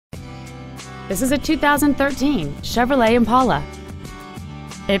This is a 2013 Chevrolet Impala.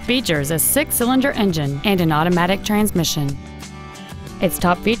 It features a 6-cylinder engine and an automatic transmission. Its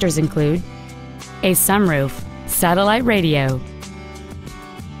top features include a sunroof, satellite radio,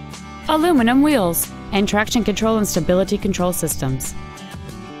 aluminum wheels, and traction control and stability control systems.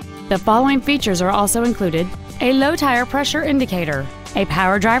 The following features are also included: a low tire pressure indicator, a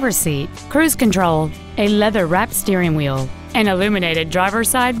power driver's seat, cruise control, a leather-wrapped steering wheel, an illuminated driver's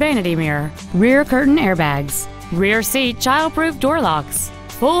side vanity mirror, rear curtain airbags, rear seat child-proof door locks,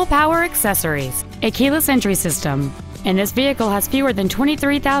 full power accessories, a keyless entry system, and this vehicle has fewer than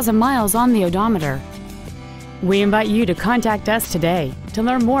 23,000 miles on the odometer. We invite you to contact us today to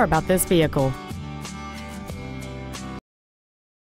learn more about this vehicle.